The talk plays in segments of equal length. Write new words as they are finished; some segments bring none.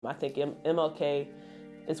I think MLK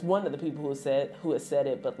is one of the people who has said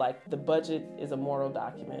it, but like the budget is a moral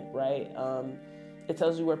document, right? It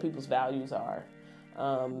tells you where people's values are.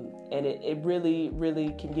 And it really,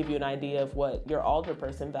 really can give you an idea of what your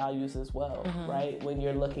alderperson values as well, right? When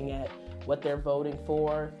you're looking at what they're voting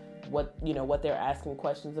for, what they're asking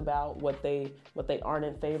questions about, what they aren't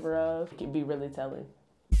in favor of, it can be really telling.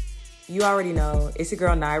 You already know, it's your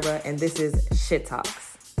girl Naira, and this is Shit Talks.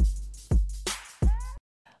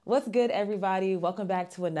 What's good, everybody? Welcome back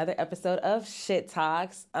to another episode of Shit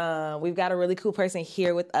Talks. We've got a really cool person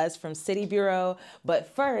here with us from City Bureau.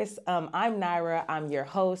 But first, I'm Naira. I'm your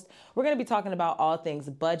host. We're going to be talking about all things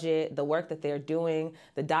budget, the work that they're doing,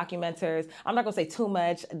 the documenters. I'm not going to say too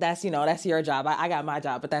much. That's your job. I got my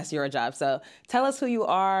job, but that's your job. So tell us who you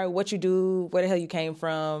are, what you do, where the hell you came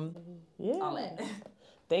from. Yeah.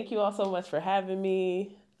 Thank you all so much for having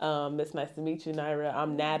me. It's nice to meet you, Naira.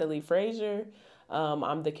 I'm Natalie Frazier.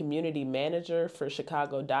 I'm the community manager for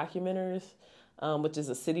Chicago Documenters, which is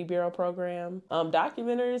a City Bureau program.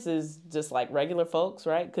 Documenters is just like regular folks,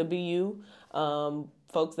 right? Could be you,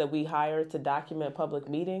 folks that we hire to document public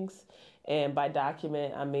meetings. And by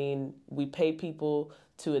document, I mean we pay people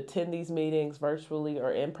to attend these meetings virtually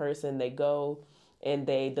or in person. They go and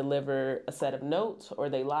they deliver a set of notes or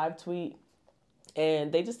they live tweet.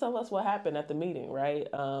 And they just tell us what happened at the meeting, right?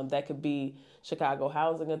 That could be Chicago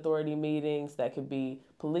Housing Authority meetings, that could be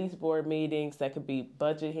police board meetings, that could be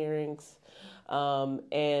budget hearings.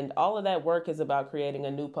 And all of that work is about creating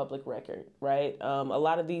a new public record, right? A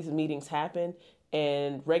lot of these meetings happen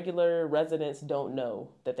and regular residents don't know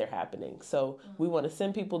that they're happening. So we want to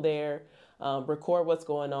send people there, record what's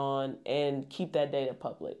going on, and keep that data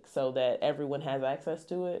public so that everyone has access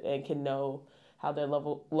to it and can know how their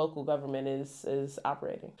local government is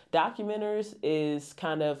operating. Documenters is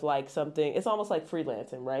kind of like something, it's almost like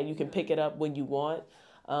freelancing, right? You can pick it up when you want.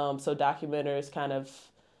 So documenters kind of,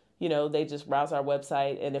 they just browse our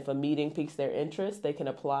website, and if a meeting piques their interest, they can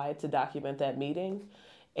apply to document that meeting.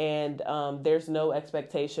 And there's no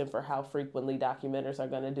expectation for how frequently documenters are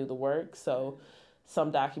going to do the work. So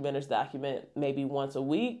some documenters document maybe once a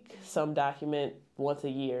week, some document once a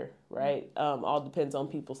year, right? All depends on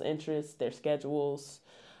people's interests, their schedules.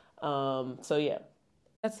 So yeah.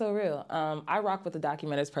 That's so real. I rock with the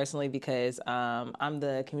documenters personally because I'm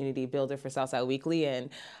the community builder for Southside Weekly,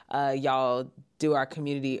 and y'all do our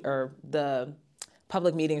community or the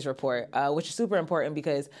public meetings report, which is super important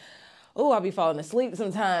because I'll be falling asleep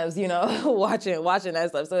sometimes, watching that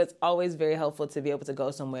stuff. So it's always very helpful to be able to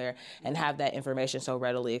go somewhere and have that information so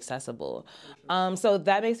readily accessible. So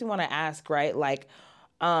that makes me want to ask, right, like,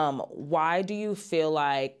 why do you feel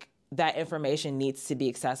like that information needs to be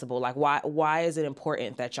accessible? Like, why is it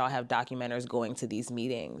important that y'all have documenters going to these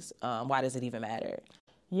meetings? Why does it even matter?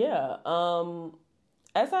 Yeah.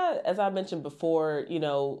 As I mentioned before,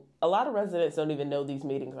 a lot of residents don't even know these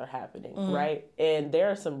meetings are happening, right? And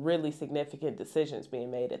there are some really significant decisions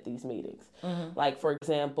being made at these meetings. Like, for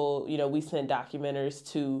example, we send documenters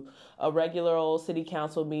to a regular old city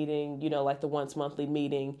council meeting, like the once monthly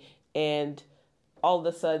meeting, and all of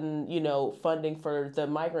a sudden, funding for the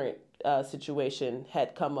migrant situation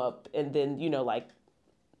had come up, and then, like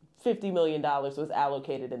 $50 million was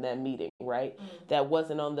allocated in that meeting, right? That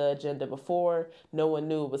wasn't on the agenda before. No one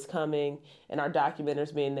knew it was coming. And our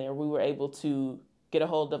documenters being there, we were able to get a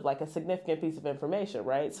hold of like a significant piece of information,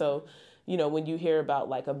 right? So, when you hear about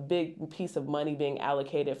like a big piece of money being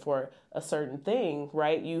allocated for a certain thing,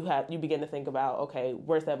 right? You begin to think about, okay,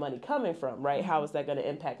 where's that money coming from, right? How is that going to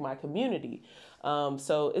impact my community?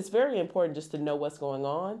 So it's very important just to know what's going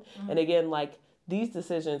on. And again, like, these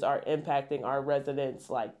decisions are impacting our residents'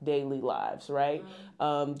 like daily lives, right?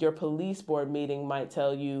 Your police board meeting might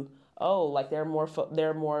tell you, like there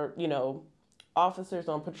are more, officers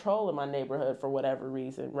on patrol in my neighborhood for whatever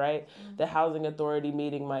reason, right? The housing authority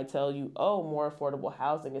meeting might tell you, more affordable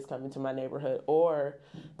housing is coming to my neighborhood, or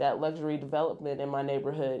that luxury development in my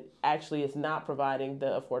neighborhood actually is not providing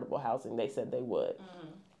the affordable housing they said they would.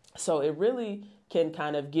 So it really can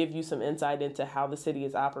kind of give you some insight into how the city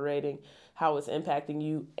is operating, how it's impacting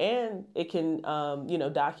you, and it can,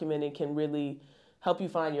 document it can really help you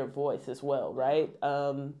find your voice as well, right?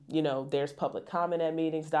 There's public comment at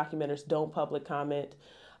meetings. Documenters don't public comment,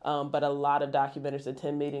 but a lot of documenters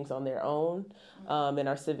attend meetings on their own and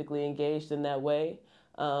are civically engaged in that way.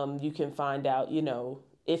 You can find out,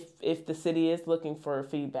 if the city is looking for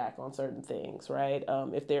feedback on certain things, right?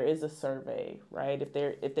 If there is a survey, right?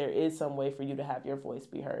 If there is some way for you to have your voice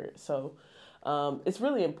be heard. So it's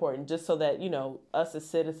really important just so that, us as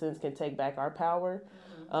citizens can take back our power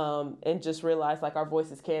and just realize like our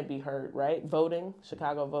voices can be heard, right? Voting,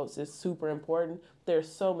 Chicago Votes is super important.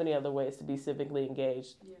 There's so many other ways to be civically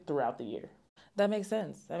engaged throughout the year. That makes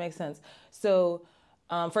sense. So,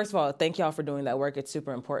 first of all, thank y'all for doing that work. It's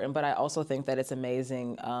super important, but I also think that it's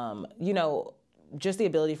amazing, just the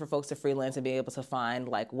ability for folks to freelance and be able to find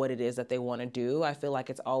like what it is that they want to do. I feel like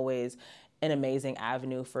it's always an amazing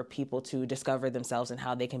avenue for people to discover themselves and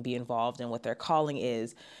how they can be involved in what their calling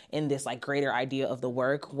is in this like greater idea of the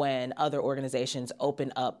work when other organizations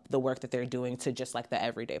open up the work that they're doing to just like the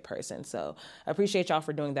everyday person. So I appreciate y'all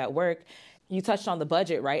for doing that work. You touched on the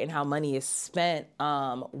budget, right, and how money is spent.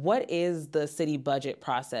 What is the city budget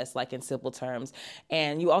process like in simple terms?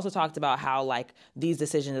 And you also talked about how like these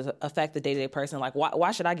decisions affect the day-to-day person. Like,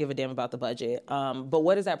 why should I give a damn about the budget? But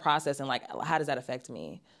what is that process, and like, how does that affect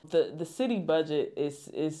me? The city budget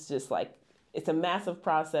is just like, it's a massive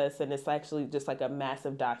process, and it's actually just like a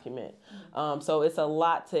massive document. So it's a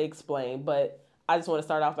lot to explain, but I just want to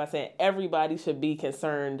start off by saying everybody should be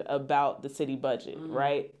concerned about the city budget,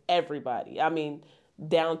 right? Everybody. I mean,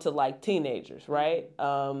 down to like teenagers, right?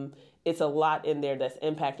 It's a lot in there that's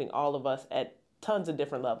impacting all of us at tons of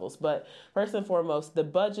different levels. But first and foremost, the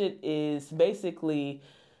budget is basically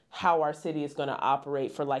how our city is going to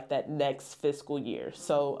operate for like that next fiscal year.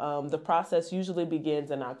 So the process usually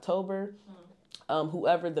begins in October.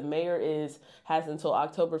 Whoever the mayor is has until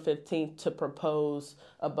October 15th to propose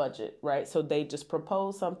a budget, right? So they just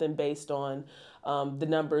propose something based on the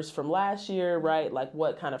numbers from last year, right? Like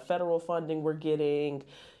what kind of federal funding we're getting.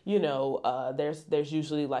 There's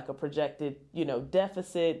usually like a projected,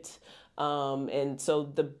 deficit. And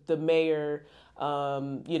so the mayor,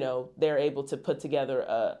 they're able to put together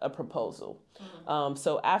a proposal.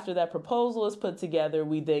 So after that proposal is put together,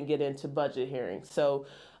 we then get into budget hearings. So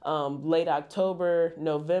late October,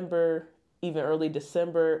 November, even early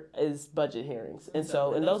December is budget hearings. And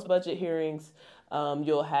so in those budget hearings,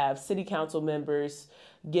 you'll have city council members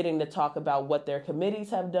getting to talk about what their committees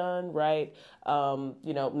have done, right?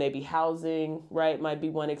 Maybe housing, right, might be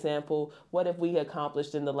one example. What have we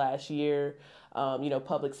accomplished in the last year?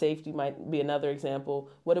 Public safety might be another example.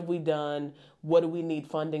 What have we done? What do we need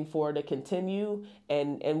funding for to continue?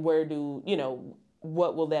 And where do,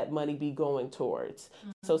 what will that money be going towards?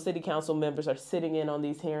 So city council members are sitting in on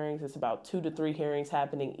these hearings. It's about 2 to 3 hearings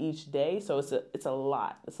happening each day. So it's a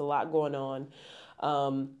lot. It's a lot going on.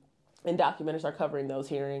 And documenters are covering those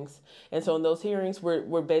hearings. And so in those hearings,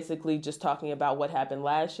 we're basically just talking about what happened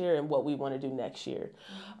last year and what we want to do next year.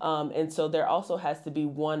 And so there also has to be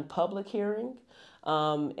one public hearing.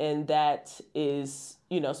 And that is,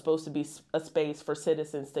 supposed to be a space for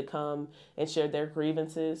citizens to come and share their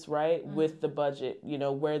grievances, right, with the budget,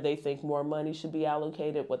 where they think more money should be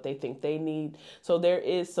allocated, what they think they need. So there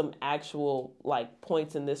is some actual, like,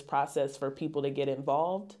 points in this process for people to get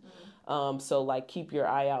involved. So, like, keep your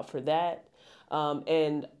eye out for that.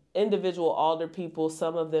 And individual alder people,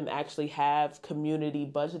 some of them actually have community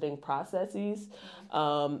budgeting processes.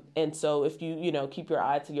 And so if you, keep your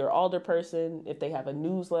eye to your alder person, if they have a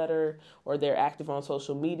newsletter or they're active on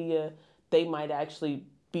social media, they might actually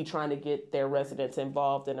be trying to get their residents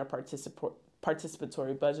involved in a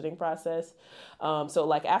participatory budgeting process. So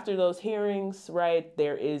like after those hearings, right,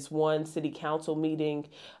 there is one city council meeting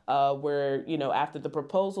where, after the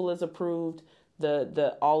proposal is approved,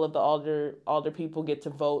 all of the alder people get to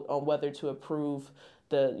vote on whether to approve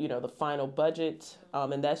the final budget.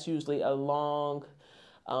 And that's usually a long,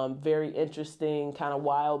 very interesting, kind of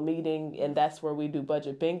wild meeting. And that's where we do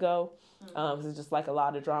budget bingo. It's just like a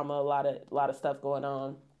lot of drama, a lot of stuff going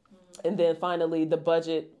on. And then finally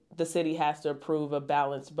the city has to approve a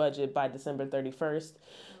balanced budget by December 31st.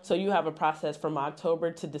 So you have a process from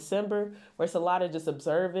October to December where it's a lot of just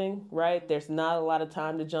observing, right? There's not a lot of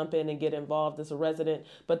time to jump in and get involved as a resident,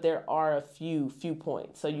 but there are a few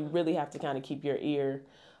points. So you really have to kind of keep your ear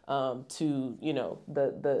to,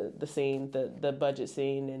 the scene, the budget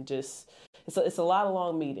scene, and just, it's a lot of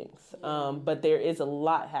long meetings, but there is a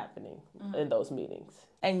lot happening in those meetings.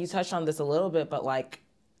 And you touched on this a little bit, but like,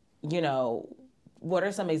 what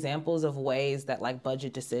are some examples of ways that like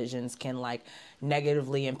budget decisions can like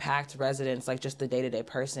negatively impact residents, like just the day-to-day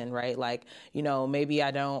person, right? Like, maybe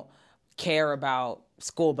I don't care about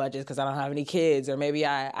school budgets because I don't have any kids, or maybe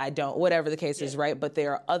I don't, whatever the case is, right? But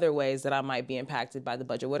there are other ways that I might be impacted by the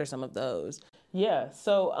budget. What are some of those? Yeah.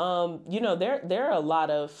 So, there are a lot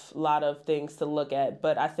of things to look at,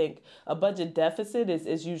 but I think a budget deficit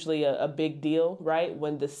is usually a big deal, right?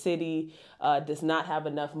 When the city does not have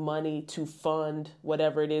enough money to fund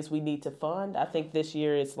whatever it is we need to fund. I think this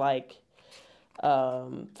year it's like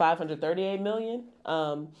 $538 million.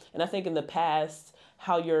 And I think in the past,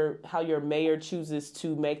 how your mayor chooses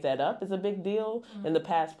to make that up is a big deal. In the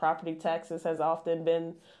past, property taxes has often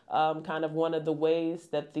been kind of one of the ways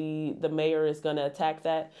that the mayor is going to attack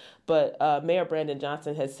that. But Mayor Brandon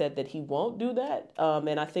Johnson has said that he won't do that,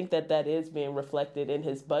 and I think that is being reflected in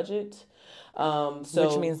his budget.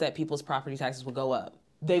 Which means that people's property taxes will go up.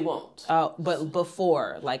 They won't. Oh, but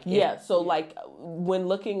before, like... So, like, when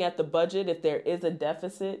looking at the budget, if there is a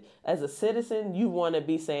deficit, as a citizen, you want to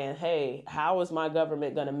be saying, hey, how is my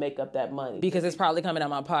government going to make up that money? Because it's probably coming out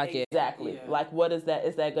of my pocket. Exactly. Yeah. Like, what is that?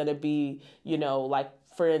 Is that going to be, like,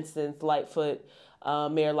 for instance, Lightfoot,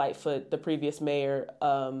 Mayor Lightfoot, the previous mayor,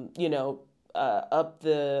 up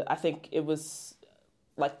the... I think it was,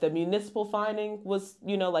 like, the municipal finding was,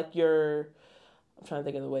 like, your... I'm trying to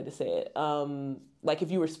think of the way to say it. Like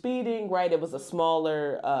if you were speeding, right, it was a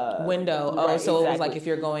smaller window. Right, so exactly. It was like if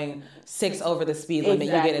you're going 6 over the speed limit,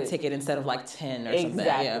 you get a ticket instead of like 10 or something.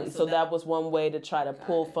 Exactly. Yeah. So that was one way to try to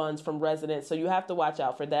pull funds from residents. So you have to watch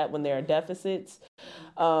out for that when there are deficits.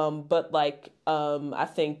 But I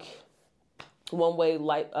think one way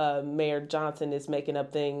Mayor Johnson is making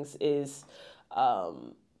up things is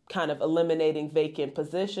kind of eliminating vacant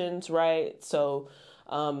positions, right? So,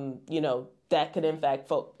 that could impact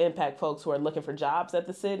folks who are looking for jobs at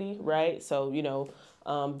the city, right? So,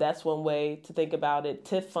 that's one way to think about it.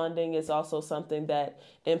 TIF funding is also something that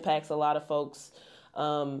impacts a lot of folks,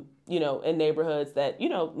 in neighborhoods that,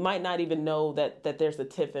 might not even know that there's a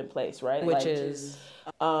TIF in place, right? Which is?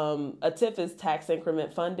 A TIF is tax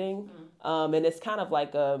increment funding, and it's kind of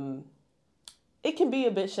like... it can be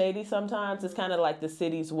a bit shady sometimes. It's kind of like the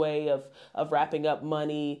city's way of wrapping up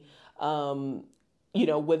money,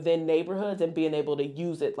 within neighborhoods and being able to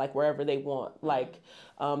use it like wherever they want. Like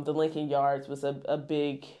the Lincoln Yards was a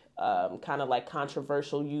big kind of like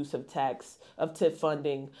controversial use of TIF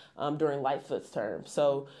funding during Lightfoot's term.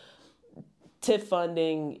 So TIF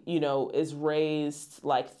funding, is raised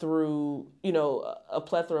like through, a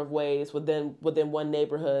plethora of ways within one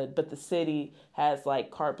neighborhood, but the city has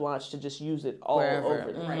like carte blanche to just use it all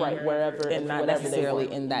over, right, wherever, and not necessarily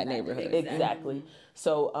in that neighborhood. Exactly.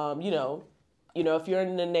 So, if you're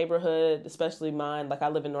in a neighborhood, especially mine, like I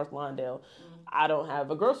live in North Lawndale, I don't have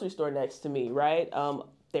a grocery store next to me, right?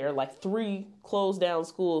 There are like 3 closed down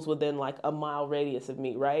schools within like a mile radius of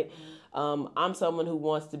me, right? I'm someone who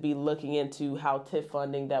wants to be looking into how TIF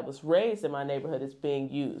funding that was raised in my neighborhood is being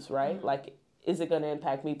used, right? Like, is it going to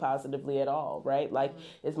impact me positively at all, right? Like,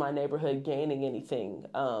 is my neighborhood gaining anything?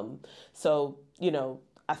 So,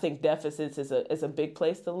 I think deficits is a big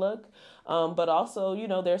place to look. But also,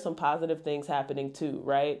 there's some positive things happening too,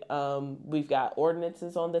 right? We've got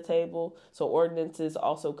ordinances on the table. So ordinances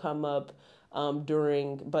also come up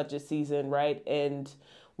during budget season, right? And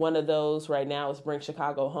one of those right now is Bring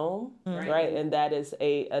Chicago Home, right? And that is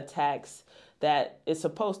a tax that is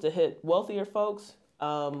supposed to hit wealthier folks,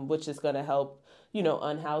 which is going to help,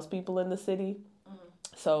 unhoused people in the city.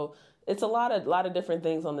 So it's a lot of different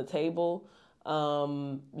things on the table.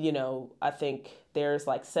 I think there's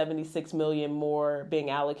like 76 million more being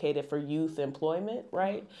allocated for youth employment,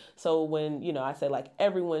 right? So when, I say like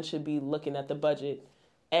everyone should be looking at the budget,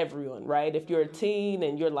 everyone, right? If you're a teen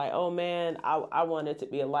and you're like, oh man, I wanted to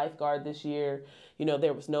be a lifeguard this year,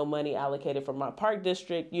 there was no money allocated for my park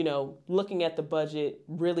district, looking at the budget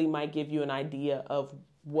really might give you an idea of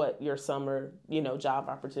what your summer, job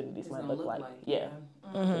opportunities might look like. Yeah.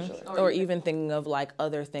 For sure. Or even thinking of like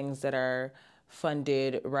other things that are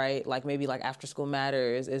funded, right? Like maybe like After School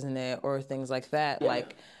Matters, isn't it? Or things like that. Yeah.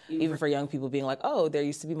 Like even for young people being like, oh, there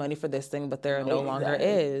used to be money for this thing, but there no longer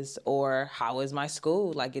is. Or how is my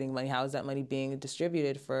school like getting money? How is that money being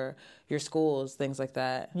distributed for your schools? Things like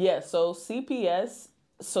that. Yeah, so CPS,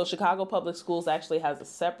 so Chicago Public Schools actually has a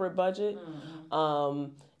separate budget.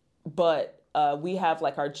 But we have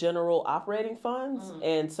like our general operating funds.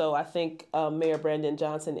 And so I think Mayor Brandon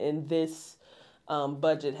Johnson in this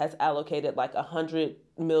budget has allocated like $100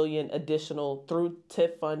 million additional through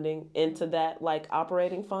TIF funding into that like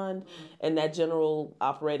operating fund. And that general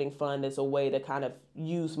operating fund is a way to kind of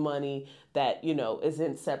use money that, is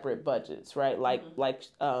in separate budgets, right? Like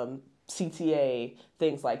CTA,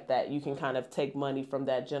 things like that. You can kind of take money from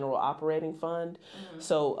that general operating fund.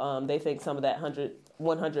 So they think some of that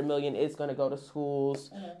 $100 million is going to go to schools,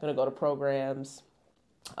 going to go to programs.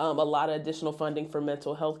 A lot of additional funding for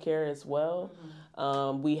mental health care as well.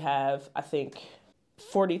 We have, I think,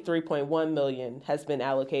 $43.1 million has been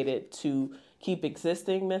allocated to keep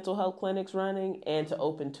existing mental health clinics running and to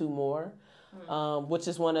open 2 more, which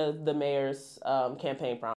is one of the mayor's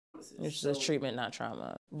campaign promises. Which is treatment, not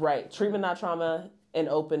trauma. Right. Treatment, not trauma, and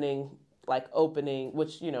opening like opening,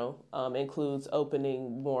 which, includes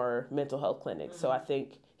opening more mental health clinics. So I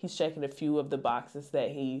think he's checking a few of the boxes that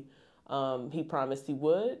he promised he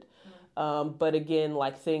would. But again,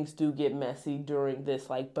 like things do get messy during this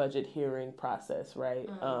like budget hearing process, right?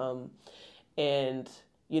 And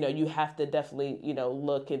you have to definitely,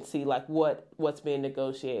 look and see like what's being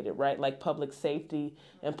negotiated, right? Like public safety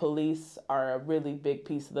and police are a really big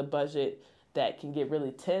piece of the budget that can get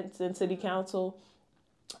really tense in city council.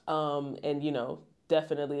 And,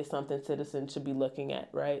 definitely is something citizens should be looking at,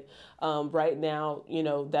 right? Right now,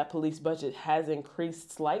 that police budget has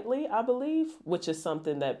increased slightly, I believe, which is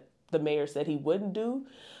something that the mayor said he wouldn't do.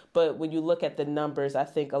 But when you look at the numbers, I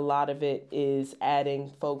think a lot of it is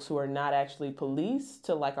adding folks who are not actually police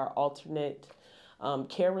to like our alternate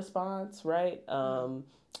care response, right?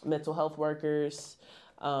 Mental health workers,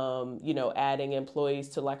 adding employees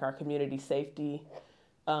to like our community safety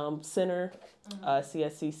center,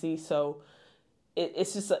 CSCC. So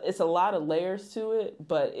it's a lot of layers to it,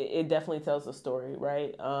 but it definitely tells a story,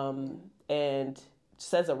 right? And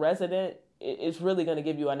just as a resident, it's really going to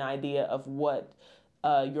give you an idea of what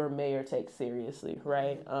your mayor takes seriously,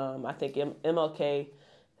 right? I think MLK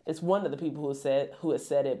is one of the people who has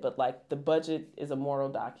said it, but like the budget is a moral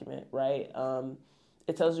document, right?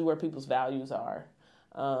 It tells you where people's values are.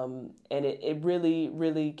 And it really,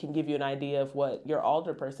 really can give you an idea of what your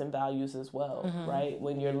alderperson values as well, right?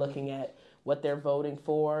 When you're looking at what they're voting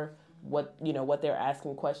for, what they're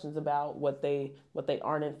asking questions about, what they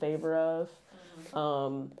aren't in favor of.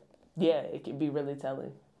 It can be really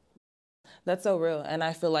telling. That's so real. And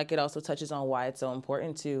I feel like it also touches on why it's so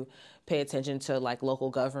important to pay attention to like local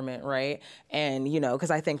government, right? And, because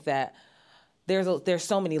I think that there's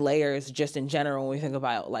so many layers just in general when we think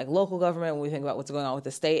about like local government, when we think about what's going on with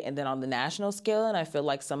the state and then on the national scale. And I feel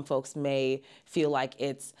like some folks may feel like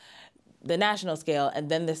it's the national scale and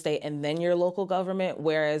then the state and then your local government,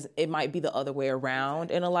 whereas it might be the other way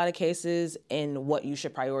around in a lot of cases in what you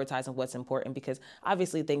should prioritize and what's important, because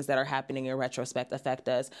obviously things that are happening in retrospect affect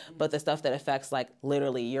us, but the stuff that affects like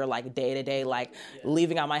literally your like day to day, like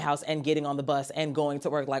leaving out my house and getting on the bus and going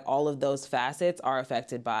to work, like all of those facets are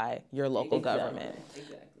affected by your local government.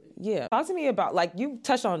 Exactly. Yeah. Talk to me about, like, you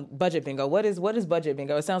touched on budget bingo. What is budget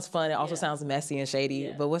bingo? It sounds fun. It also sounds messy and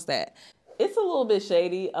shady, but what's that? It's a little bit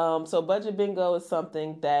shady. So budget bingo is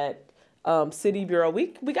something that City Bureau, we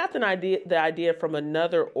got the idea from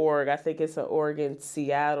another org. I think it's an org in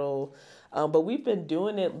Seattle. But we've been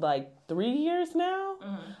doing it like 3 years now.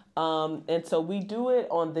 And so we do it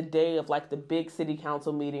on the day of like the big city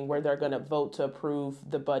council meeting where they're going to vote to approve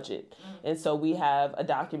the budget. And so we have a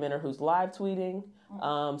documenter who's live tweeting.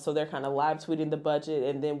 So they're kind of live tweeting the budget,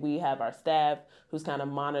 and then we have our staff who's kind of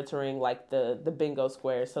monitoring like the bingo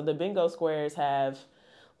squares. So the bingo squares have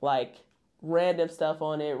like random stuff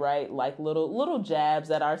on it, right? Like little jabs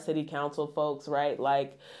at our city council folks, right?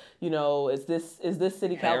 Like, is this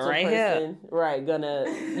city council person right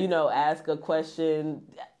gonna, ask a question,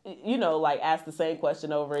 like ask the same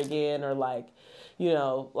question over again, or like,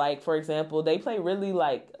 like for example, they play really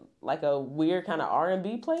like a weird kind of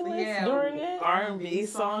R&B playlist during it. R&B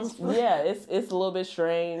songs. Yeah, it's a little bit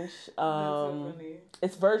strange. That's so funny.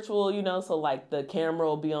 It's virtual, so like the camera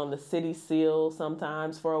will be on the city seal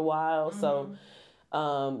sometimes for a while. So,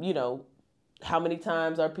 how many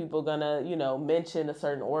times are people gonna, mention a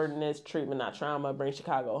certain ordinance, treatment not trauma, bring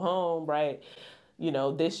Chicago home, right?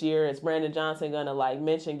 This year is Brandon Johnson gonna like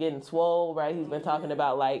mention getting swole, right? He's been talking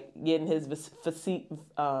about like getting his physique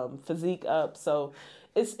up. So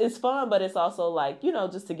it's fun, but it's also like,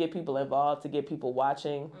 just to get people involved, to get people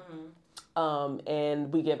watching.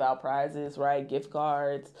 And we give out prizes, right? Gift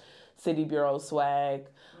cards, City Bureau swag.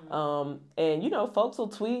 And, folks will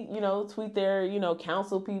tweet their,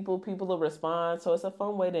 council people will respond. So it's a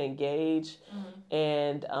fun way to engage.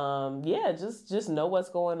 And, just know what's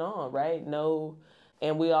going on, right?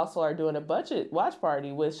 And we also are doing a budget watch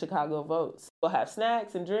party with Chicago Votes. We'll have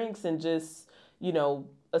snacks and drinks and just,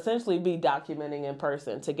 essentially be documenting in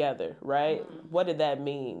person together, right? What did that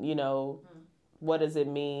mean? What does it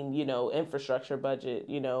mean, infrastructure budget,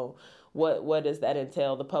 what does that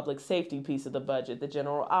entail? The public safety piece of the budget, the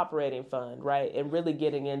general operating fund, right? And really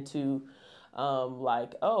getting into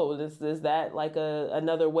is that like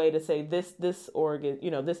another way to say this organ,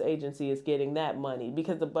 this agency is getting that money,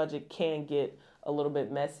 because the budget can get a little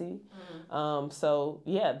bit messy.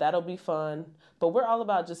 That'll be fun. But we're all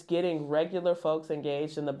about just getting regular folks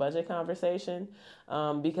engaged in the budget conversation,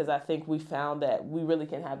 because I think we found that we really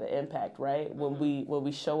can have an impact, right? When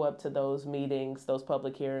we show up to those meetings, those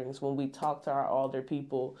public hearings, when we talk to our alder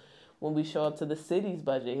people, when we show up to the city's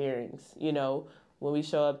budget hearings, when we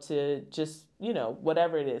show up to just,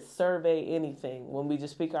 whatever it is, survey, anything, when we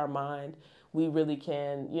just speak our mind, we really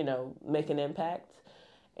can, make an impact.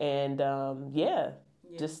 And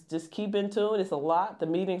just keep in tune. It's a lot. The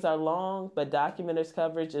meetings are long, but Documenters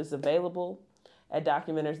coverage is available at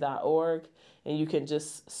documenters.org. And you can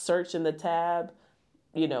just search in the tab,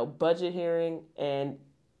 budget hearing, and,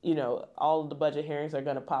 all of the budget hearings are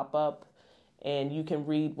going to pop up. And you can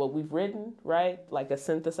read what we've written, right? Like a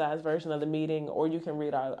synthesized version of the meeting, or you can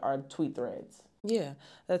read our tweet threads. Yeah,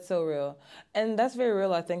 that's so real. And that's very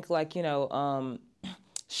real. I think,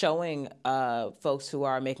 showing folks who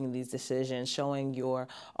are making these decisions, showing your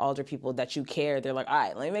older people that you care. They're like, all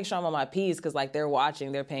right, let me make sure I'm on my P's, because they're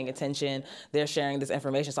watching, they're paying attention, they're sharing this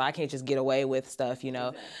information, so I can't just get away with stuff,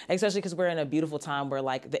 especially because we're in a beautiful time where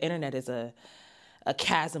the internet is a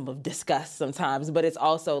chasm of disgust sometimes, but it's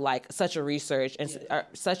also such a research and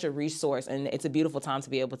such a resource, and it's a beautiful time to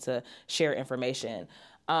be able to share information.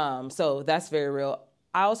 So that's very real.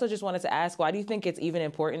 I also just wanted to ask, why do you think it's even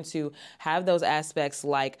important to have those aspects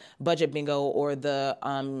like budget bingo or the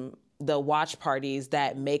watch parties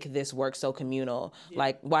that make this work so communal?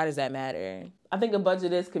 Yeah. Why does that matter? I think a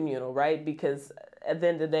budget is communal, right? Because at the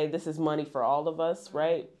end of the day, this is money for all of us,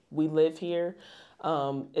 right? We live here.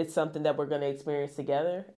 It's something that we're going to experience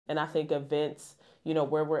together. And I think events,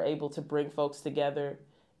 where we're able to bring folks together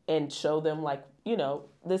and show them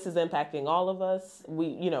this is impacting all of us.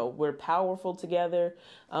 We're powerful together.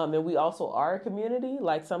 And we also are a community.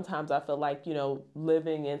 Sometimes I feel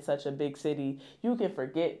living in such a big city, you can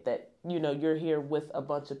forget that, you're here with a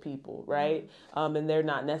bunch of people, right? And they're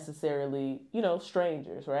not necessarily,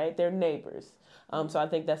 strangers, right? They're neighbors. So I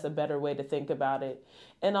think that's a better way to think about it.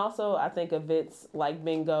 And also I think events like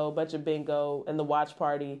bingo, budget bingo, and the watch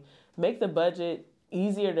party make the budget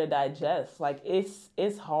easier to digest.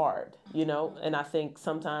 It's hard, and I think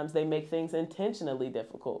sometimes they make things intentionally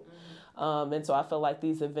difficult. And so I feel like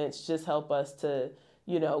these events just help us to,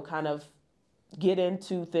 kind of get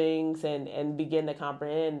into things and begin to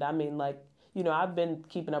comprehend. I mean, I've been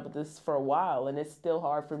keeping up with this for a while, and it's still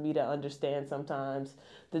hard for me to understand sometimes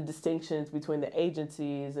the distinctions between the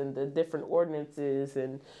agencies and the different ordinances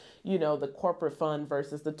and, the corporate fund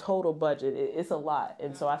versus the total budget. It's a lot.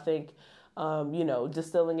 And so I think,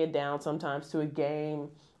 distilling it down sometimes to a game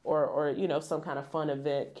or some kind of fun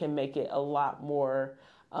event can make it a lot more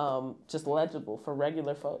just legible for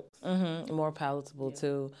regular folks. Mm-hmm. More palatable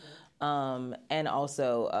too. And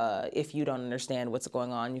also, if you don't understand what's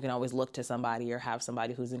going on, you can always look to somebody or have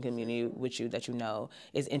somebody who's in community with you that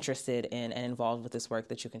is interested in and involved with this work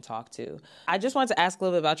that you can talk to. I just wanted to ask a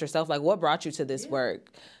little bit about yourself. What brought you to this work?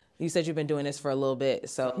 You said you've been doing this for a little bit,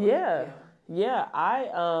 so. Yeah,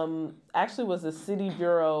 I actually was a City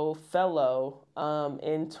Bureau fellow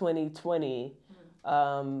in 2020,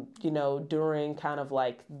 during kind of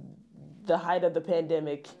the height of the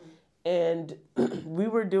pandemic. And we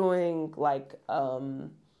were doing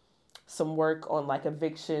some work on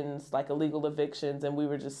evictions, illegal evictions, and we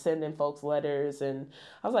were just sending folks letters. And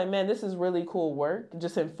I was like, man, this is really cool work,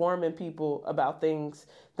 just informing people about things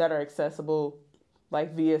that are accessible,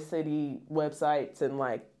 via city websites and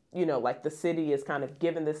the city is kind of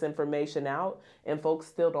giving this information out and folks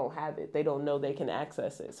still don't have it. They don't know they can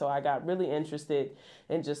access it. So I got really interested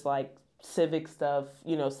in just civic stuff,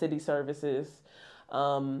 city services.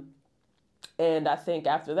 And I think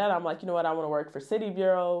after that, I'm like, you know what, I want to work for City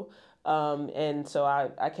Bureau. And so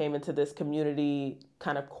I came into this community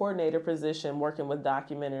kind of coordinator position, working with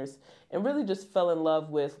Documenters, and really just fell in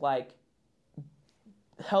love with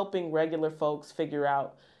helping regular folks figure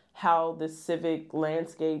out how the civic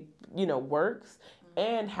landscape, works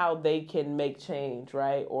and how they can make change,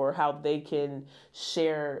 right? Or how they can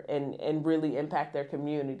share and really impact their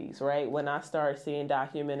communities, right? When I started seeing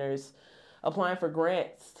Documenters applying for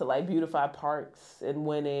grants to beautify parks and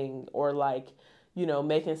winning, or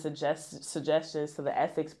making suggestions to the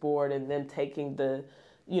ethics board and then taking the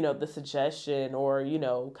suggestion, or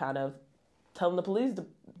kind of telling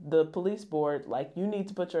the police board you need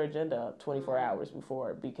to put your agenda up 24 hours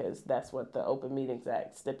before, because that's what the Open Meetings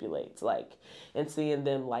Act stipulates, and seeing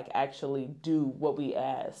them actually do what we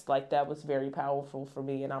asked, that was very powerful for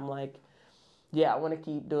me. And I'm yeah, I want to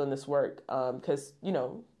keep doing this work because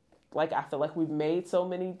I feel like we've made so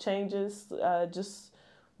many changes just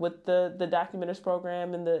with the Documenters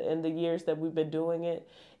program in the years that we've been doing it.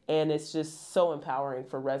 And it's just so empowering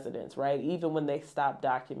for residents, right? Even when they stop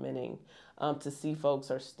documenting, to see folks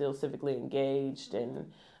are still civically engaged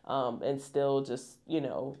and still just,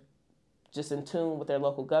 just in tune with their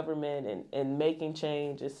local government and making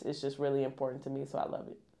change. It's just really important to me. So I love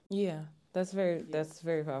it. Yeah, that's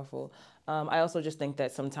very powerful. I also just think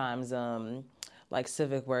that sometimes like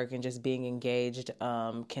civic work and just being engaged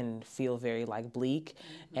can feel very like bleak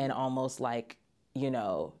and almost like,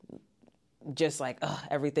 just like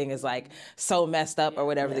everything is like so messed up or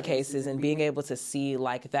whatever the case is, and being able to see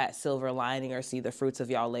like that silver lining or see the fruits of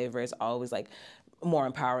y'all labor is always like more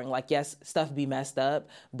empowering. Like, yes, stuff be messed up,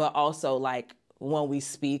 but also like when we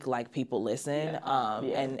speak, like people listen,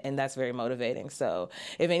 and that's very motivating. So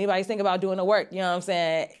if anybody's thinking about doing the work, you know what I'm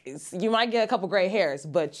saying, you might get a couple gray hairs,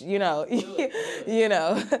 but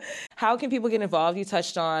how can people get involved? You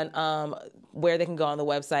touched on where they can go on the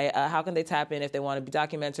website. How can they tap in if they want to be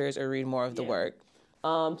documenters or read more of the work?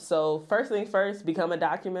 So first thing first, become a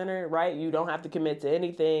documenter, right? You don't have to commit to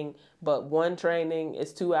anything, but one training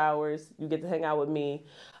is 2 hours. You get to hang out with me.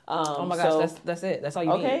 Oh my gosh, that's it. That's all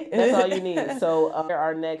you need. Okay, that's all you need. So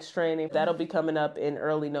our next training, that'll be coming up in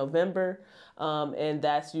early November, and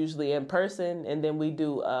that's usually in person. And then we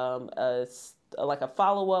do a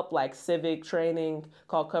follow-up like civic training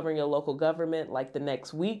called Covering Your Local Government like the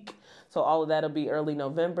next week. So all of that'll be early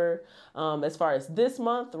November. As far as this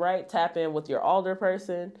month, right, tap in with your alder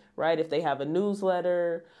person, right? If they have a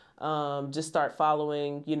newsletter, just start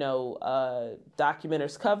following,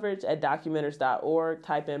 Documenters coverage at documenters.org.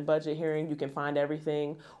 Type in budget hearing. You can find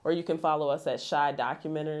everything. Or you can follow us at Chi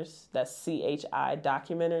Documenters. That's CHI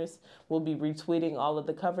Documenters. We'll be retweeting all of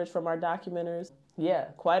the coverage from our documenters. Yeah,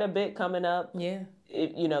 quite a bit coming up. Yeah.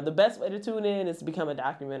 The best way to tune in is to become a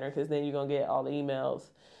documenter, because then you're going to get all the emails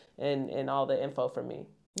and all the info from me.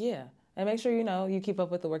 Yeah. And make sure, you keep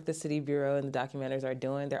up with the work the City Bureau and the documenters are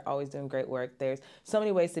doing. They're always doing great work. There's so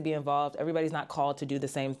many ways to be involved. Everybody's not called to do the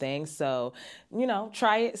same thing. So,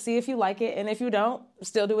 try it, see if you like it. And if you don't,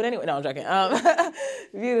 still do it anyway. No, I'm joking.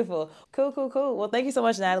 Beautiful. Cool. Well, thank you so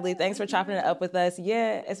much, Natalie. Thanks for chopping it up with us.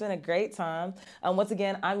 Yeah, it's been a great time. Once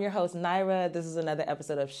again, I'm your host, Naira. This is another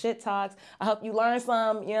episode of Shit Talks. I hope you learned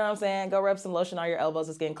some, Go rub some lotion on your elbows.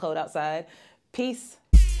 It's getting cold outside. Peace.